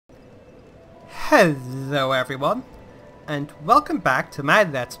Hello everyone, and welcome back to my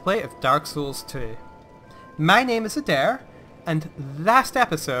Let's Play of Dark Souls 2. My name is Adair, and last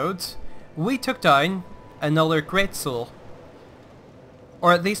episode we took down another Great Soul.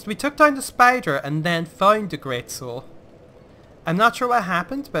 Or at least we took down the spider and then found the Great Soul. I'm not sure what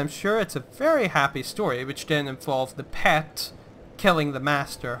happened, but I'm sure it's a very happy story which didn't involve the pet killing the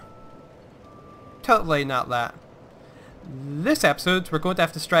master. Totally not that. This episode, we're going to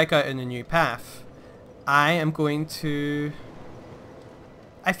have to strike out in a new path. I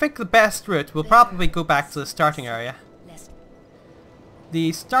think the best route will probably go back to the starting area.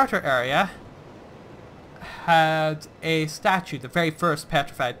 The starter area had a statue, the very first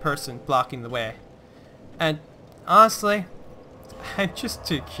petrified person, blocking the way. And honestly, I'm just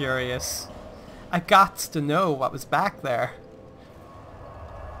too curious. I got to know what was back there.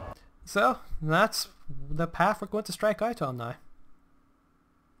 So, that's the path we're going to strike out on now.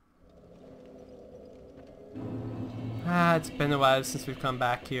 It's been a while since we've come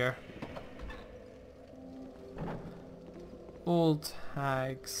back here. Old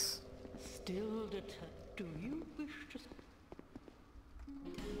hags. Still do you wish to?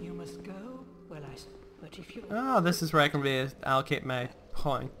 You must go. Well, but if you. Oh, this is where I can really allocate my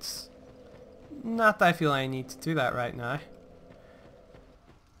points. Not that I feel I need to do that right now.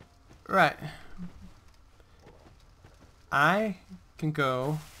 Right. I can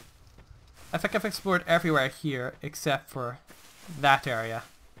go. I think I've explored everywhere here except for that area.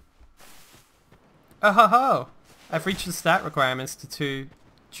 Oh ho ho! I've reached the stat requirements to 2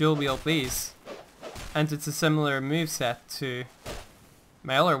 dual wield these. And it's a similar moveset to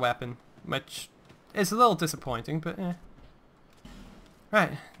my other weapon, which is a little disappointing, but eh.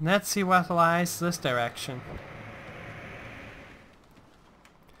 Right, let's see what lies this direction.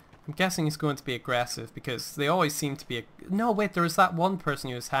 I'm guessing he's going to be aggressive because they always seem to be. No, wait, there was that one person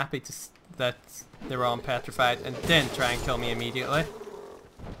who was happy that they were all petrified and didn't try and kill me immediately.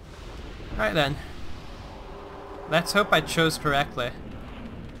 Right then. Let's hope I chose correctly.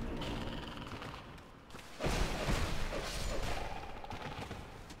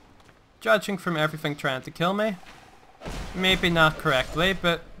 Judging from everything trying to kill me, maybe not correctly,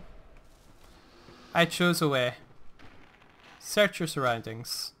 but I chose a way. Search your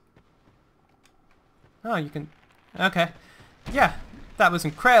surroundings. Oh, you can... Okay. Yeah, that was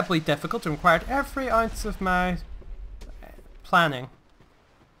incredibly difficult and required every ounce of my planning.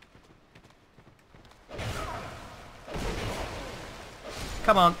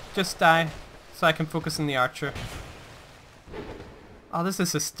 Come on, just die, so I can focus on the archer. Oh, this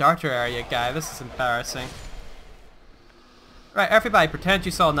is a starter area, guy. This is embarrassing. Right, everybody, pretend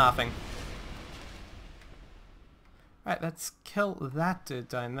you saw nothing. Right, let's kill that dude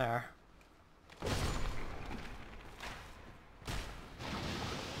down there.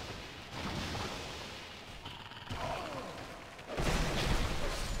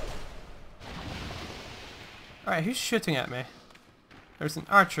 Alright, who's shooting at me? There's an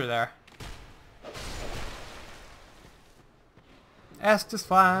archer there. Estus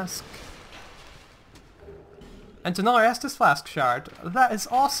Flask. And another Estus Flask shard. That is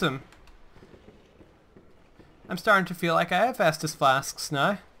awesome. I'm starting to feel like I have Estus Flasks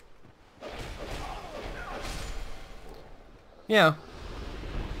now. You know,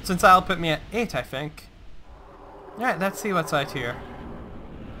 since that'll put me at 8, I think. Alright, let's see what's out here.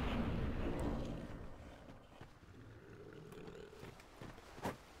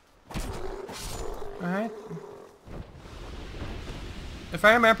 Alright. If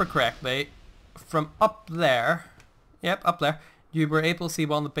I remember correctly, from up there, yep, up there, you were able to see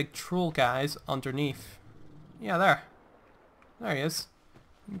one of the big troll guys underneath. Yeah, there. There he is.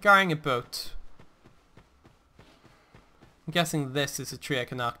 Carrying a boat. I'm guessing this is a tree I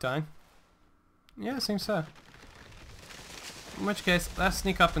can knock down. Yeah, it seems so. In which case, let's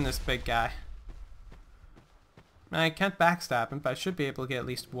sneak up on this big guy. I can't backstab him, but I should be able to get at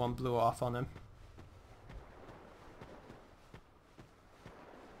least one blow off on him.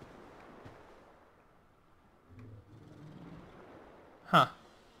 Huh.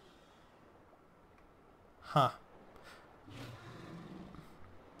 Huh.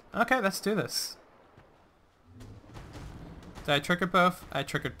 Okay, let's do this. Did I trigger both? I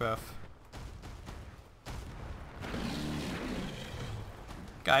triggered both.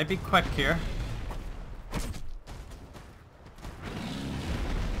 Gotta be quick here.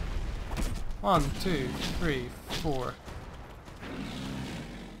 One, two, three, four.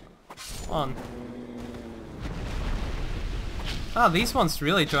 One. Ah, these ones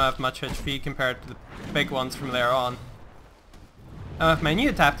really don't have much HP compared to the big ones from there on. Now with my new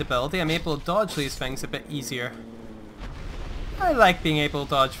adaptability, I'm able to dodge these things a bit easier. I like being able to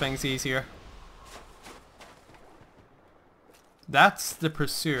dodge things easier. That's the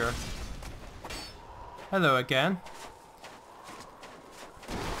pursuer. Hello again.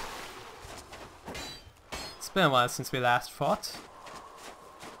 It's been a while since we last fought.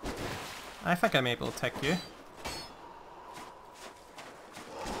 I think I'm able to take you.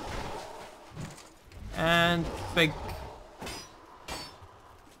 And big...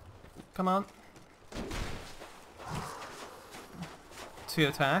 Come on. 2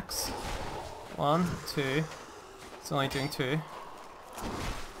 attacks. 1, 2. It's only doing 2.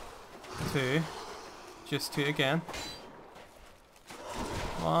 2. Just 2 again.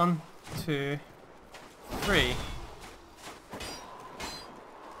 1, 2, 3.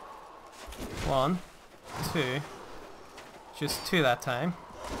 1, 2. Just 2 that time.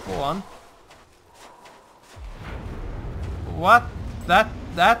 1. What?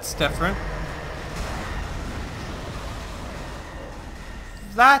 That's different.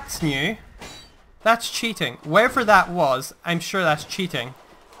 That's new. That's cheating. Wherever that was, I'm sure that's cheating.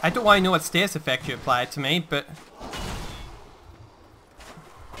 I don't want to know what status effect you applied to me, but...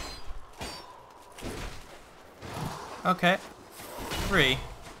 Okay. 3.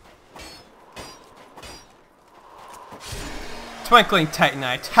 Twinkling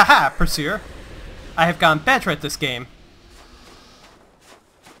Titanite. Haha, Pursuer. I have gotten better at this game.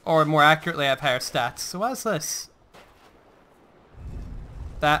 Or more accurately, I have higher stats. So what is this?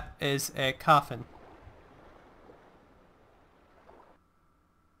 That is a coffin.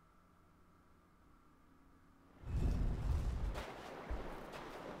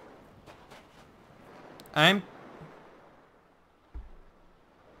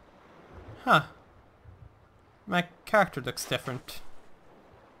 Huh. My character looks different.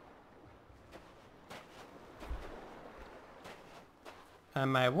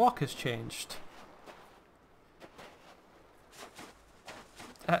 And my walk has changed.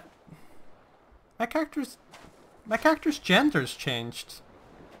 My character's gender's changed.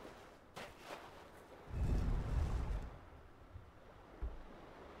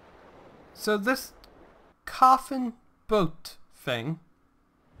 So this coffin boat thing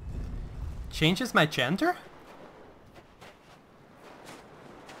changes my gender?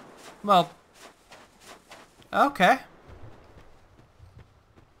 Well, okay.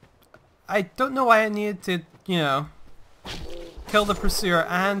 I don't know why I needed to, you know, kill the pursuer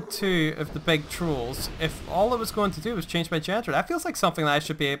and 2 of the big trolls if all it was going to do was change my gender. That feels like something that I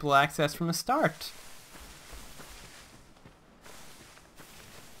should be able to access from the start.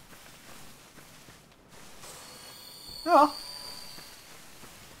 Oh.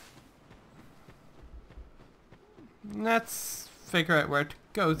 Let's figure out where to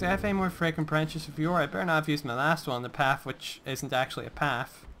go. Do I have any more fragrant branches of yore? I better not have used my last one on the path, which isn't actually a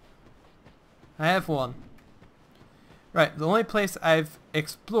path. I have one. Right, the only place I've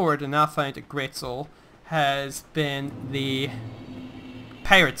explored and not found a great soul has been the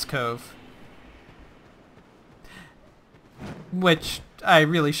Pirate's Cove. Which I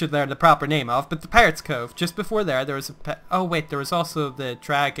really should learn the proper name of, but the Pirate's Cove. Just before there was a... Oh wait, there was also the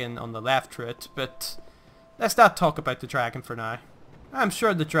dragon on the left to it, but let's not talk about the dragon for now. I'm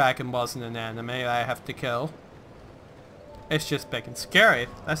sure the dragon wasn't an enemy I have to kill. It's just big and scary.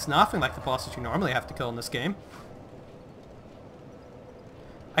 That's nothing like the bosses you normally have to kill in this game.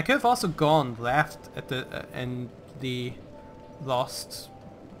 I could have also gone left at the in the Lost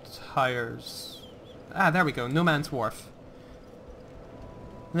Tires. Ah, there we go. No Man's Wharf.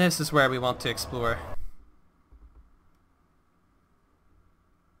 This is where we want to explore.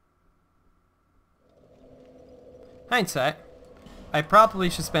 Hindsight. I probably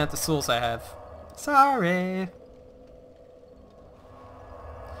should spend the souls I have. Sorry.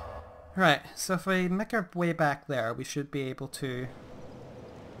 Right, so if we make our way back there, we should be able to...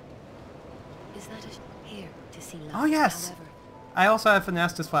 Is that it? Here, to see light, Oh yes! however. I also have an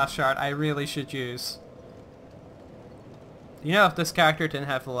Estus Flask shard I really should use. You know, if this character didn't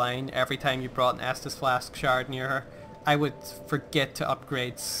have the line, every time you brought an Estus Flask shard near her, I would forget to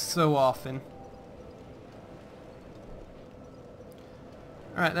upgrade so often.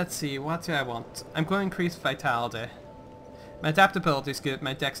 Alright, let's see, what do I want? I'm going to increase vitality. My adaptability is good,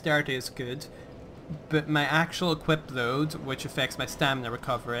 my dexterity is good, but my actual equip load, which affects my stamina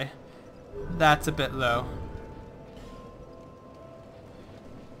recovery, that's a bit low.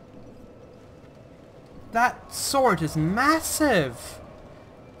 That sword is massive!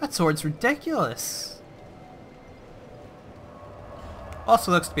 That sword's ridiculous!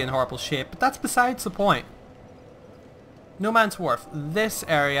 Also looks to be in horrible shape, but that's besides the point. No Man's Wharf. This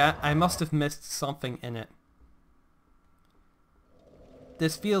area, I must have missed something in it.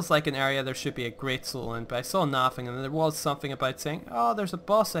 This feels like an area there should be a great soul in, but I saw nothing, and there was something about saying, oh, there's a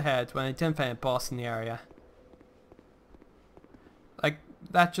boss ahead, when I didn't find a boss in the area.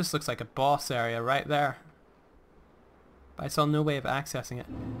 That just looks like a boss area right there. But I saw no way of accessing it.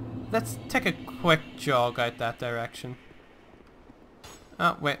 Let's take a quick jog out that direction.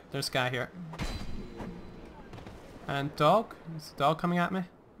 Oh, wait, there's a guy here. And dog? Is the dog coming at me?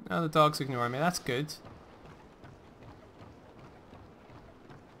 No, the dog's ignoring me. That's good.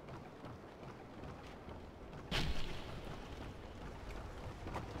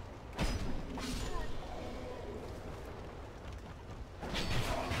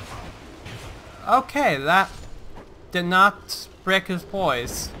 Okay, that did not break his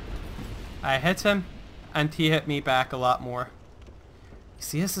poise. I hit him, and he hit me back a lot more. You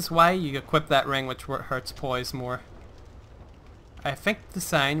see, this is why you equip that ring which hurts poise more. I think the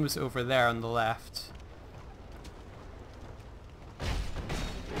sign was over there on the left.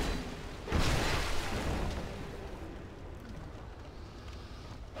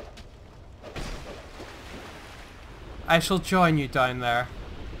 I shall join you down there.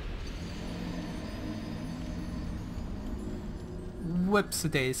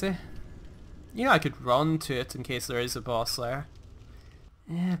 Whoops-a-daisy. You know, I could run to it in case there is a boss there.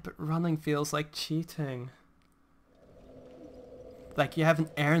 Yeah, but running feels like cheating. Like, you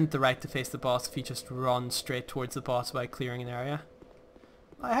haven't earned the right to face the boss if you just run straight towards the boss by clearing an area.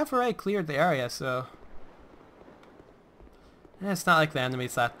 I have already cleared the area, so... Yeah, it's not like the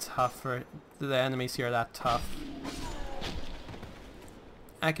enemies that tough, or the enemies here are that tough.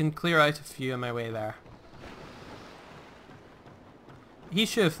 I can clear out a few on my way there. He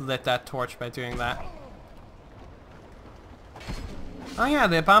should have lit that torch by doing that. Oh yeah,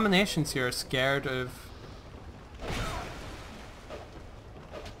 the abominations here are scared of...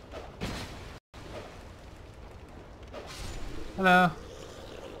 Hello.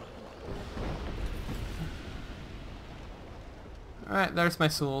 Alright, there's my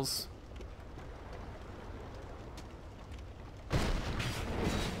souls.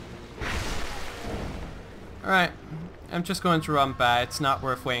 Alright, I'm just going to run by. It's not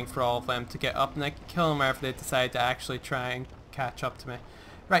worth waiting for all of them to get up, and I can kill them wherever they decide to actually try and catch up to me.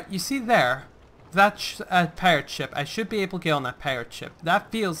 Right, you see there? That's a pirate ship. I should be able to get on that pirate ship.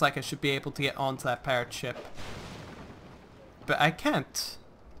 That feels like I should be able to get onto that pirate ship. But I can't.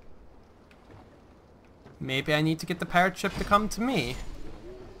 Maybe I need to get the pirate ship to come to me.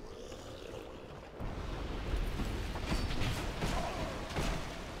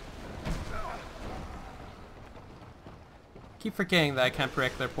 Keep forgetting that I can't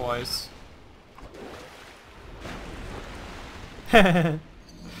break their poise. I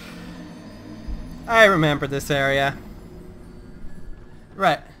remember this area.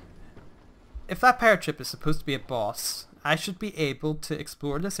 Right. If that pirate ship is supposed to be a boss, I should be able to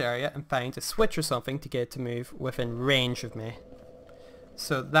explore this area and find a switch or something to get it to move within range of me.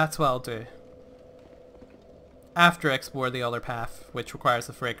 So that's what I'll do. After I explore the other path, which requires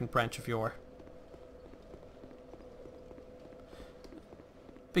the fragrant branch of yore.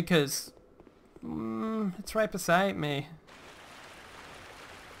 Because... it's right beside me.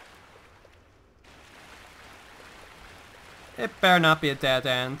 It better not be a dead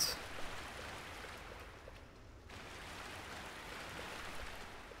end.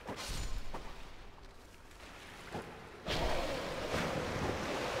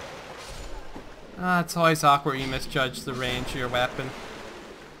 Ah, it's always awkward when you misjudge the range of your weapon.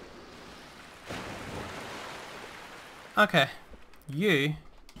 Okay. You...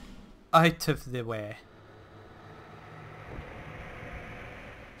 out of the way.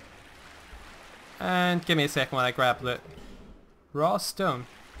 And give me a second while I grab loot. Raw stone.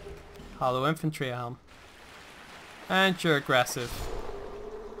 Hollow infantry helm. And you're aggressive.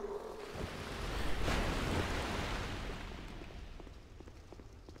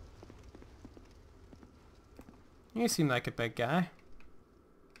 You seem like a big guy.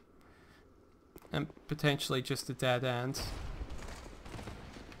 And potentially just a dead end.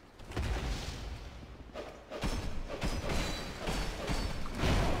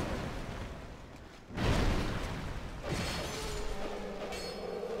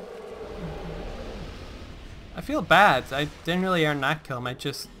 I feel bad. I didn't really earn that kill. My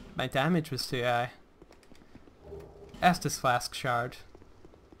damage was too high. Estus Flask Shard.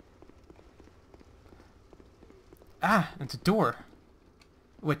 Ah, and a door.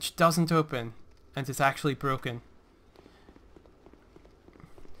 Which doesn't open. And is actually broken.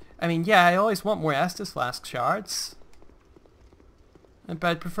 I mean, yeah, I always want more Estus Flask Shards. But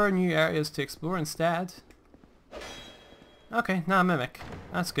I'd prefer new areas to explore instead. Okay, now Mimic.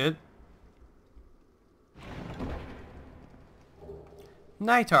 That's good.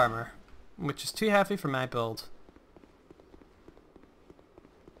 Knight armor, which is too heavy for my build.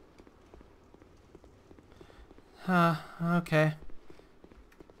 Okay.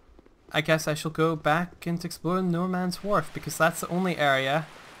 I guess I shall go back and explore No Man's Wharf, because that's the only area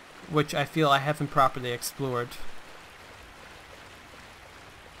which I feel I haven't properly explored.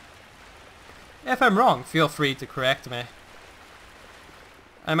 If I'm wrong, feel free to correct me.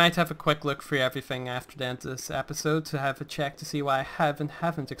 I might have a quick look through everything after the end of this episode to have a check to see what I have and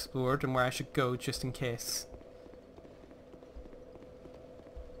haven't explored and where I should go just in case.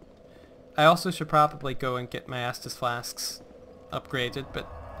 I also should probably go and get my Estus flasks upgraded, but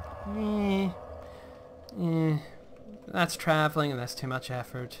that's traveling and that's too much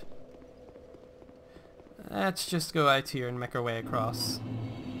effort. Let's just go out here and make our way across.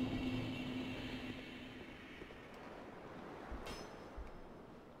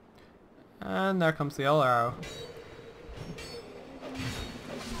 And there comes the yellow arrow.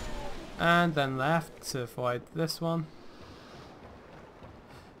 And then left to avoid this one.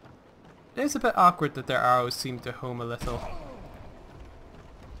 It is a bit awkward that their arrows seem to home a little.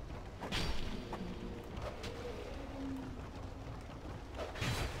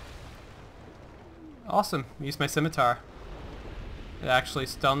 Awesome, use my scimitar. It actually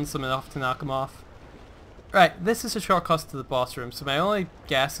stuns them enough to knock them off. Right, this is a shortcut to the boss room, so my only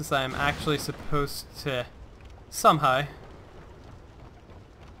guess is I'm actually supposed to somehow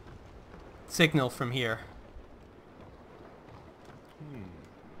signal from here.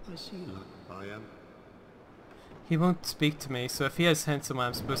 I see that I am. He won't speak to me, so if he has hints on what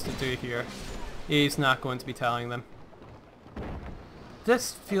I'm supposed to do here, he's not going to be telling them.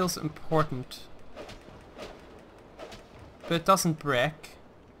 This feels important, but it doesn't break,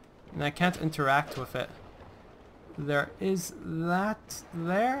 and I can't interact with it. There is that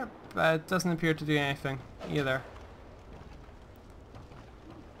there, but it doesn't appear to do anything either.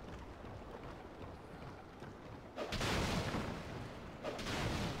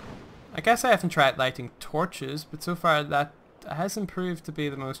 I guess I haven't tried lighting torches, but so far that hasn't proved to be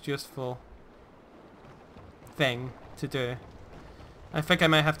the most useful thing to do. I think I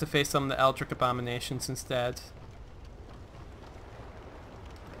might have to face some of the Eldritch abominations instead.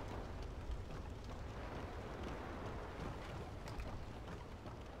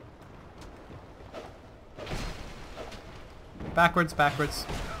 Backwards, backwards.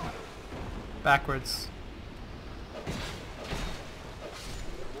 Backwards.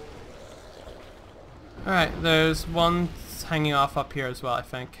 Alright, there's one hanging off up here as well, I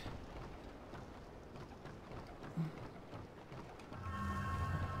think.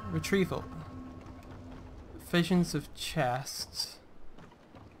 Retrieval. Visions of chests.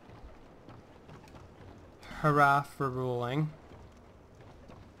 Hurrah for ruling.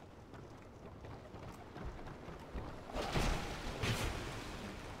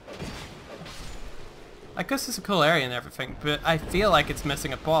 I guess it's a cool area and everything, but I feel like it's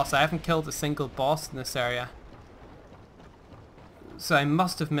missing a boss. I haven't killed a single boss in this area. So I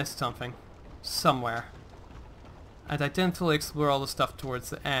must have missed something. Somewhere. And I didn't fully explore all the stuff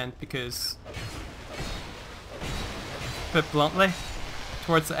towards the end because, put bluntly,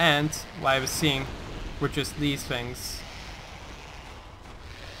 towards the end, what I was seeing were just these things.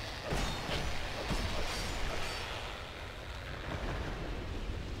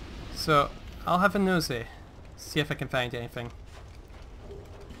 So, I'll have a nosy. See if I can find anything.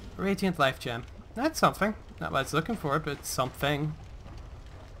 Radiant Life Gem. That's something. Not what I was looking for, but it's something.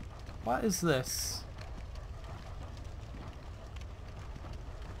 What is this?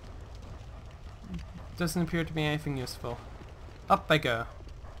 Doesn't appear to be anything useful. Up I go.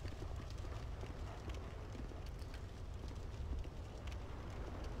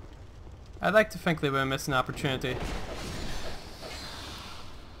 I'd like to think they won't miss an opportunity.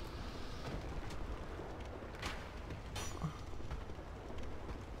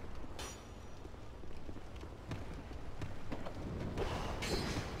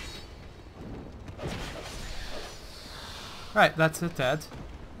 Right, that's it, dead.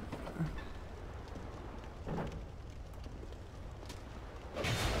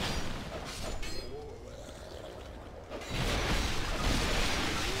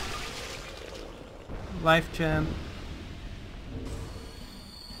 Life gem.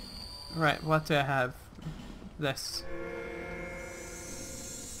 Right, what do I have? This.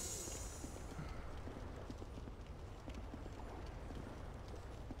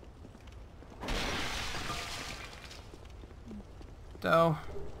 Dough.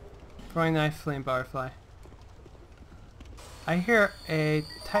 Throwing knife, flame butterfly. I hear a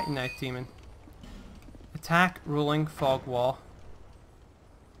Titanite demon. Attack, rolling, fog wall.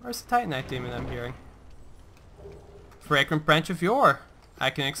 Where's the Titanite demon I'm hearing? Fragrant branch of yore.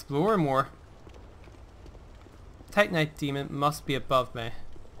 I can explore more. Titanite demon must be above me.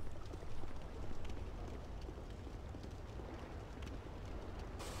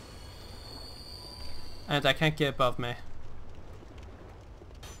 And I can't get above me.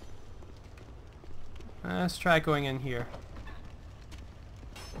 Let's try going in here.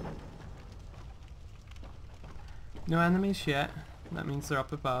 No enemies yet. That means they're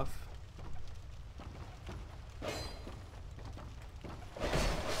up above.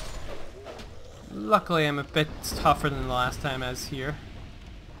 Luckily I'm a bit tougher than the last time I was here.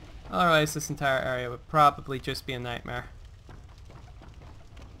 Otherwise this entire area would probably just be a nightmare.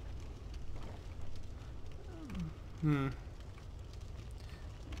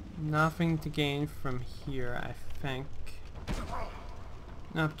 Nothing to gain from here, I think.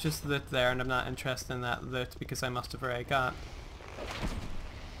 Nope, just loot there, and I'm not interested in that loot because I must have already got.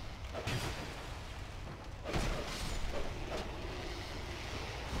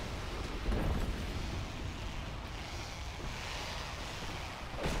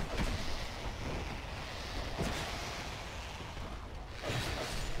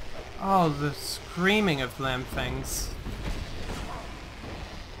 Oh, the screaming of them things.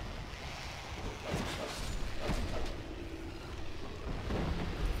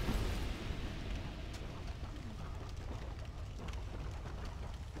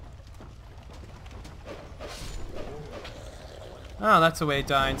 Oh, that's a way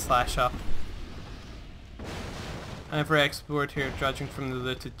down slash up. I've re-explored here, judging from the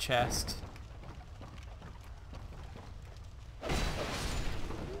looted chest.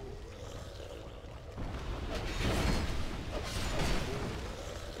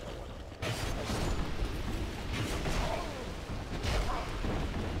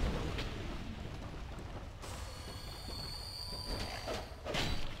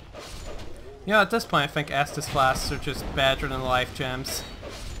 Yeah, at this point I think Estus flasks are just better than life gems.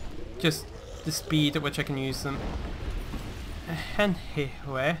 Just the speed at which I can use them.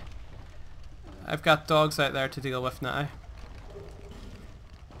 Anyway, I've got dogs out there to deal with now.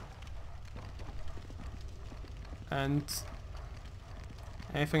 And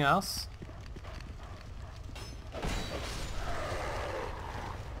anything else?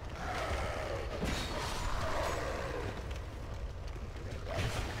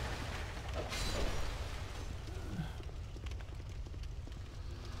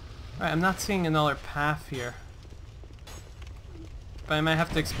 Right, I'm not seeing another path here. But I might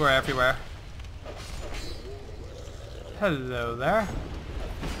have to explore everywhere. Hello there.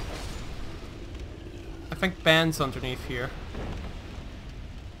 I think Ben's underneath here.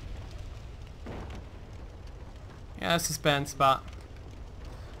 Yeah, this is Ben's spot.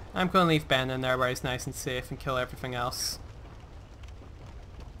 I'm gonna leave Ben in there where he's nice and safe and kill everything else.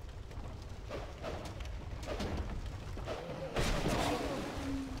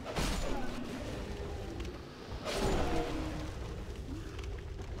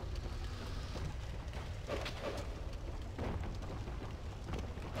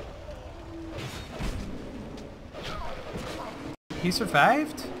 He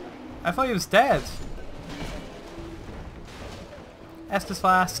survived? I thought he was dead. Estus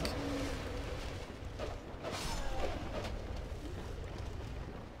flask.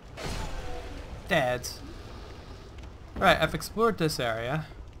 Dead. Right, I've explored this area.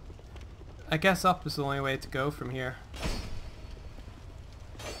 I guess up is the only way to go from here.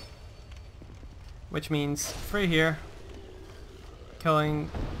 Which means through here. Killing...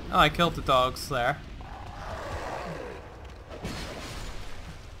 Oh, I killed the dogs there.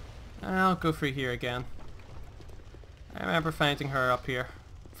 I'll go through here again. I remember finding her up here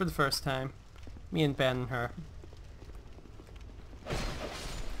for the first time. Me and Ben and her.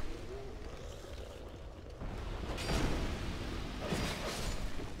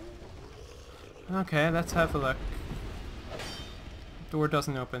 Okay, let's have a look. Door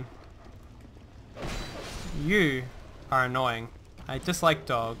doesn't open. You are annoying. I dislike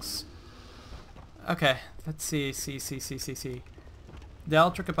dogs. Okay, let's see. The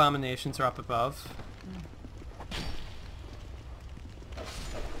Eldritch Abominations are up above.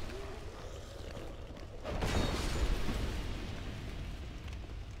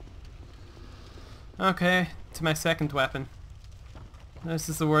 Okay, to my second weapon. This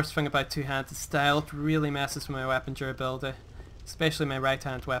is the worst thing about two-handed style. It really messes with my weapon durability. Especially my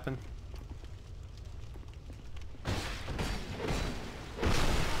right-hand weapon.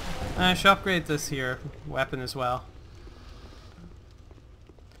 I should upgrade this here weapon as well.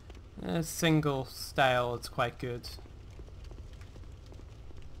 Single style, it's quite good.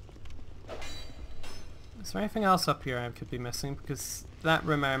 Is there anything else up here I could be missing? Because that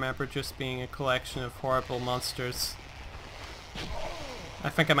room I remember just being a collection of horrible monsters. I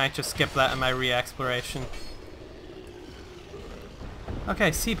think I might just skip that in my re-exploration. Okay,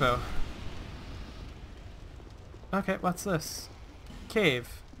 Sibo. Okay, what's this?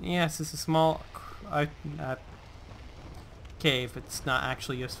 Cave. Yes, it's a small... cave. It's not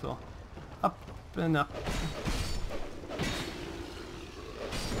actually useful. Up and up.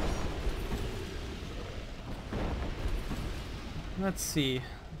 Let's see.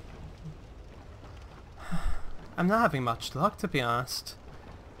 I'm not having much luck, to be honest.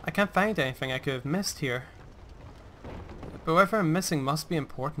 I can't find anything I could have missed here. But whatever I'm missing must be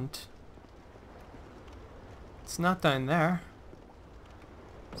important. It's not down there.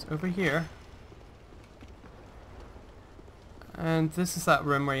 It's over here. And this is that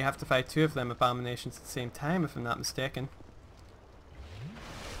room where you have to fight two of them abominations at the same time, if I'm not mistaken.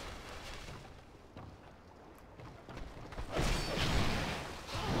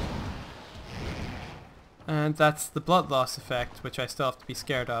 And that's the blood loss effect, which I still have to be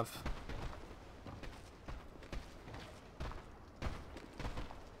scared of.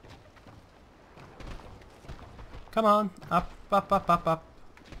 Come on, up, up, up, up, up.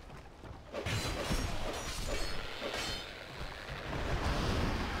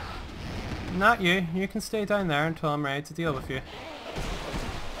 Not you. You can stay down there until I'm ready to deal with you.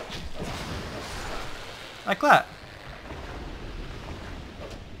 Like that.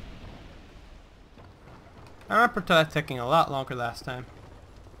 I remember that taking a lot longer last time.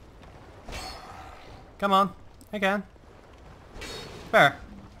 Come on. Again. There.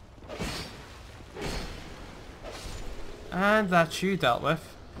 And that's you dealt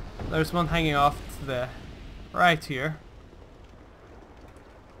with. There's one hanging off to the right here.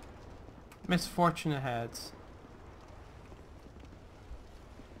 Misfortune ahead.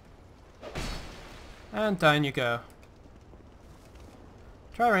 And down you go.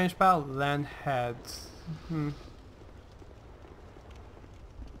 Try range battle, then head.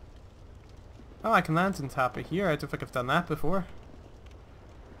 Oh, I can land on top of here. I don't think I've done that before.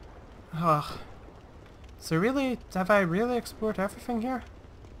 Oh. So really, have I really explored everything here?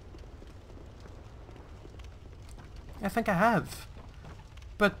 I think I have.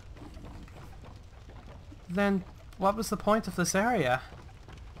 But then what was the point of this area?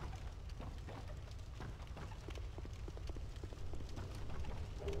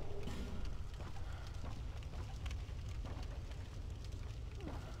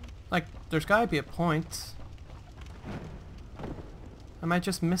 Like, there's gotta be a point. Am I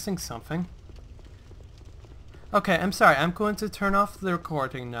just missing something? Okay, I'm sorry. I'm going to turn off the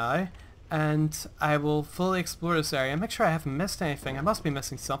recording now, and I will fully explore this area. Make sure I haven't missed anything. I must be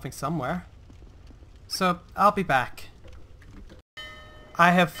missing something somewhere. So, I'll be back.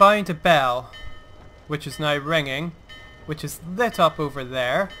 I have found a bell, which is now ringing, which is lit up over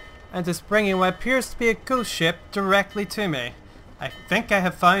there, and is bringing what appears to be a ghost ship directly to me. I think I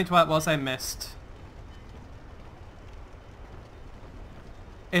have found what it was I missed.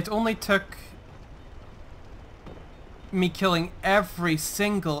 It only took me killing every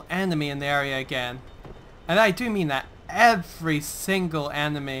single enemy in the area again. And I do mean that, every single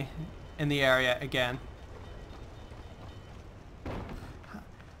enemy in the area again.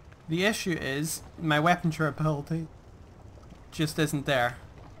 The issue is, my weapon durability just isn't there.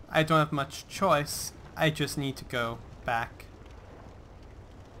 I don't have much choice, I just need to go back.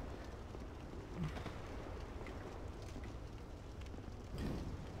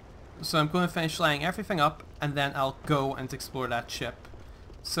 So I'm going to finish lining everything up, and then I'll go and explore that ship.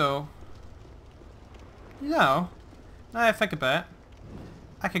 So, you know, now I think about it,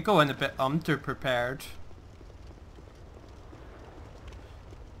 I could go in a bit underprepared.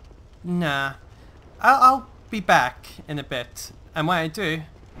 Nah, I'll be back in a bit, and when I do,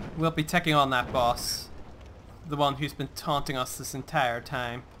 we'll be taking on that boss. The one who's been taunting us this entire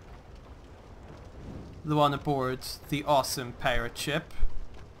time. The one aboard the awesome pirate ship.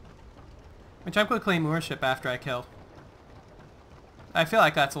 Which I'm going to claim ownership after I kill. I feel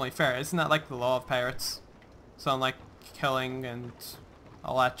like that's only fair. Isn't that like the law of pirates? So like killing and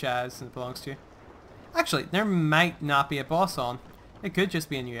all that jazz and it belongs to you. Actually, there might not be a boss on. It could just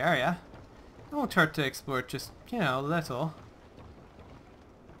be a new area. It won't hurt to explore just, you know, a little.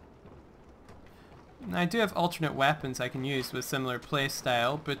 And I do have alternate weapons I can use with similar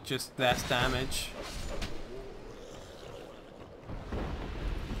playstyle, but just less damage.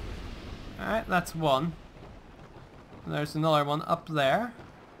 Alright, that's one. There's another one up there.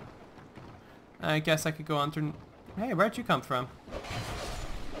 I guess I could go on through... Hey, where'd you come from?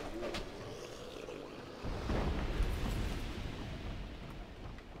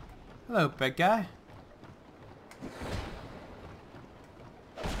 Hello, big guy.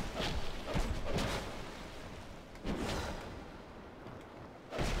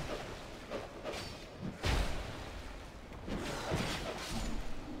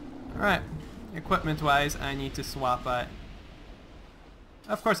 Alright, equipment wise I need to swap out.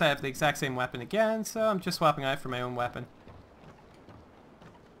 Of course I have the exact same weapon again, so I'm just swapping out for my own weapon.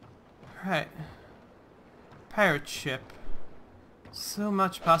 Right. Pirate ship. So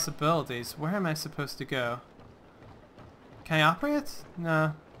much possibilities. Where am I supposed to go? Can I operate?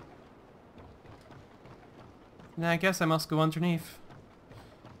 No. No, I guess I must go underneath.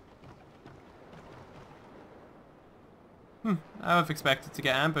 I would have expected to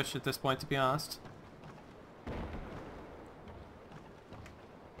get ambushed at this point, to be honest.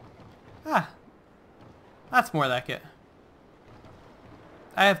 Ah. That's more like it.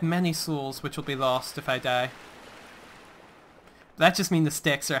 I have many souls which will be lost if I die. That just means the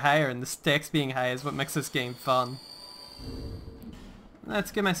stakes are higher, and the stakes being high is what makes this game fun.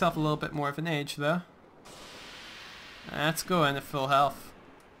 Let's give myself a little bit more of an age, though. Let's go in at full health.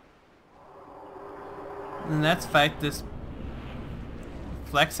 And let's fight this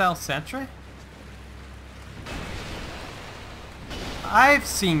Flexile Sentry? I've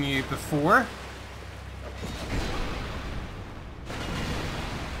seen you before.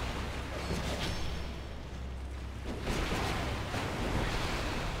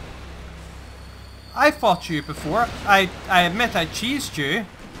 I fought you before. I admit I cheesed you.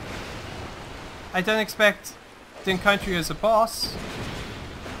 I didn't expect to encounter you as a boss.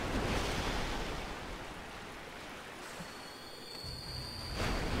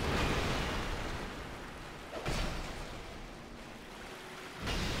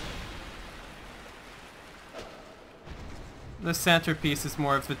 The centerpiece is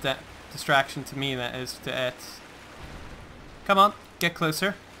more of a distraction to me than it is to it. Come on, get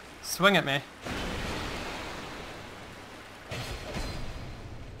closer. Swing at me.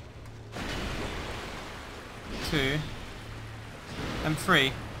 Two. And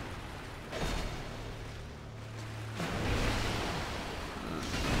three.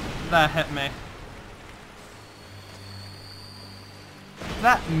 That hit me.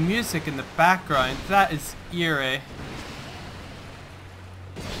 That music in the background, that is eerie.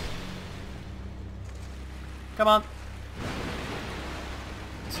 Come on.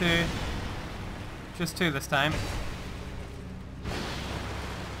 Two. Just two this time.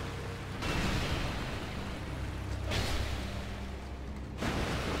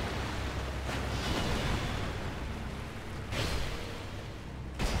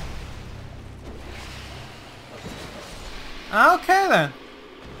 Okay then.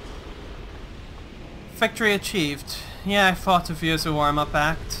 Victory achieved. Yeah, I thought of you as a warm-up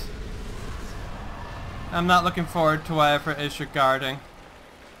act. I'm not looking forward to whatever it is you're guarding.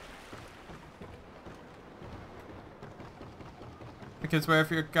 Because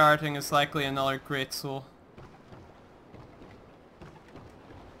wherever you're guarding is likely another great soul.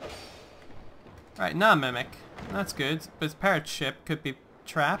 Right, now Mimic. That's good, but his pirate ship could be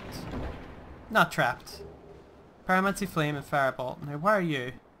trapped. Not trapped. Pyromancy Flame and Firebolt. Now where are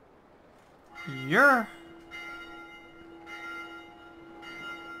you? You're...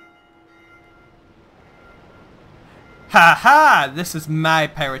 Ha ha! This is my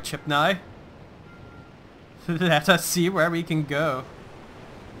pirate ship now. Let us see where we can go.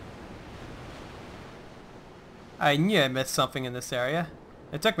 I knew I missed something in this area.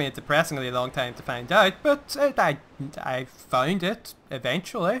 It took me a depressingly long time to find out, but I found it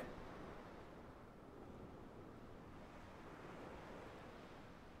eventually.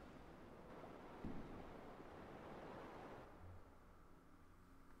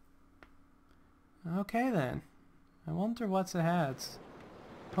 Okay then. I wonder what's ahead.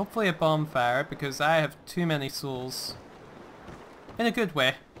 Hopefully a bonfire, because I have too many souls. In a good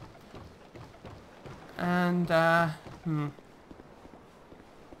way. And,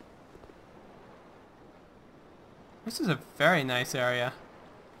 This is a very nice area.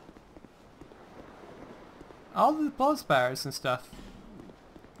 All the blood bars and stuff.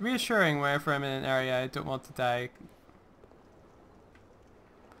 Reassuring wherever I'm in an area I don't want to die.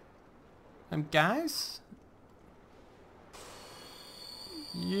 Guys?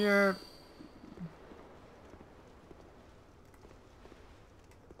 You're...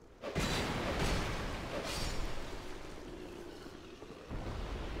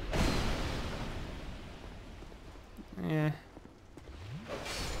 Yeah.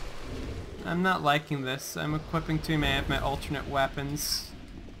 I'm not liking this. I'm equipping too many of my alternate weapons.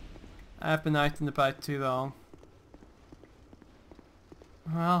 I've been out and about too long.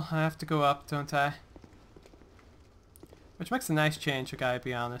 Well, I have to go up, don't I? Which makes a nice change, I gotta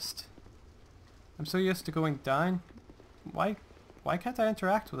be honest. I'm so used to going down. Why can't I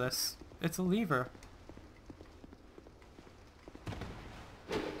interact with this? It's a lever.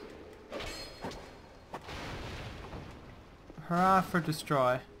 Hurrah for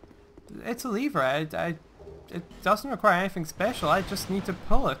destroy. It's a lever. I it doesn't require anything special, I just need to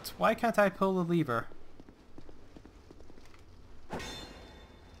pull it. Why can't I pull the lever?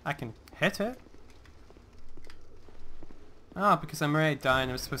 I can hit it. Oh, because I'm already down,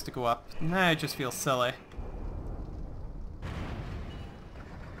 I was supposed to go up. Now I just feel silly.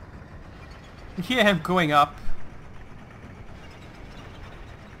 Yeah, I'm going up.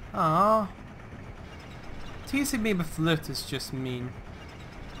 Aww. Teasing me with loot is just mean.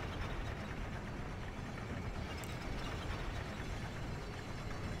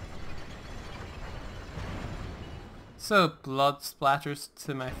 So, blood splatters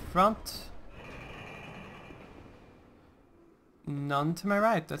to my front. None to my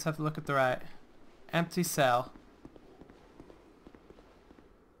right. Let's have a look at the right. Empty cell.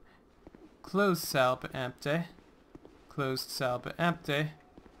 Closed cell but empty. Closed cell but empty.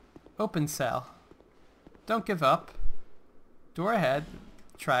 Open cell. Don't give up. Door ahead.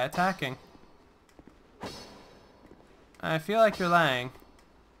 Try attacking. I feel like you're lying.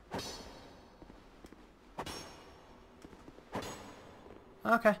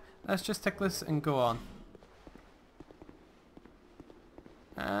 Okay, let's just tick this and go on.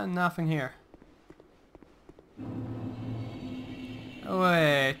 And nothing here. Oh,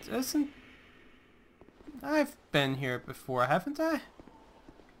 wait, isn't... I've been here before, haven't I?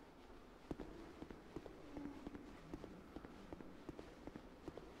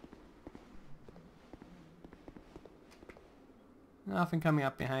 Nothing coming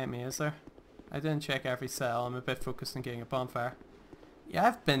up behind me, is there? I didn't check every cell, I'm a bit focused on getting a bonfire. Yeah,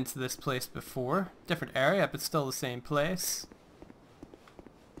 I've been to this place before. Different area, but still the same place.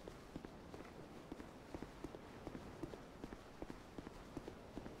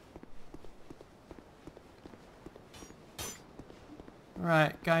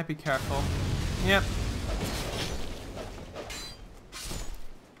 Right, guy, be careful. Yep.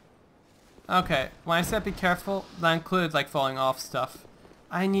 Okay, when I said be careful, that included like falling off stuff.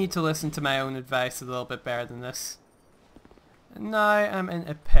 I need to listen to my own advice a little bit better than this. And now I'm in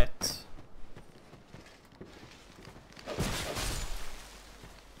a pit.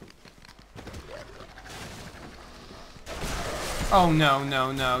 Oh no,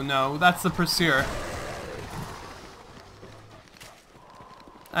 no, no, no, that's the pursuer.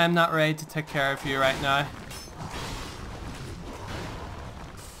 I am not ready to take care of you right now.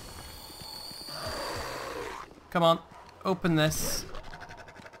 Come on, open this.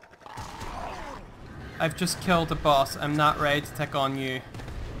 I've just killed a boss, I'm not ready to take on you.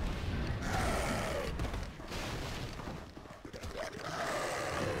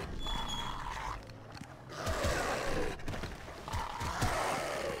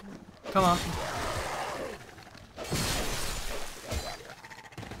 Come on.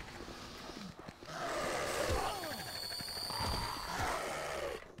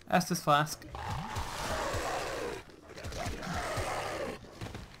 Estus flask.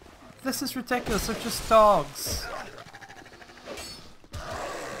 This is ridiculous, they're just dogs.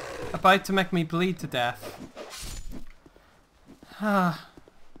 About to make me bleed to death. Ah.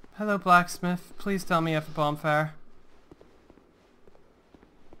 Hello, blacksmith. Please tell me you have a bonfire.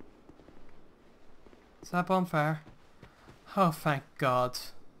 Is that a bonfire? Oh, thank God.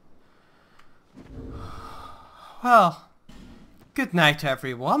 Well, good night,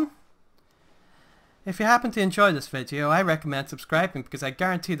 everyone. If you happen to enjoy this video, I recommend subscribing because I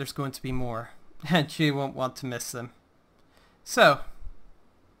guarantee there's going to be more, and you won't want to miss them. So,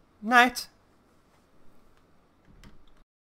 night.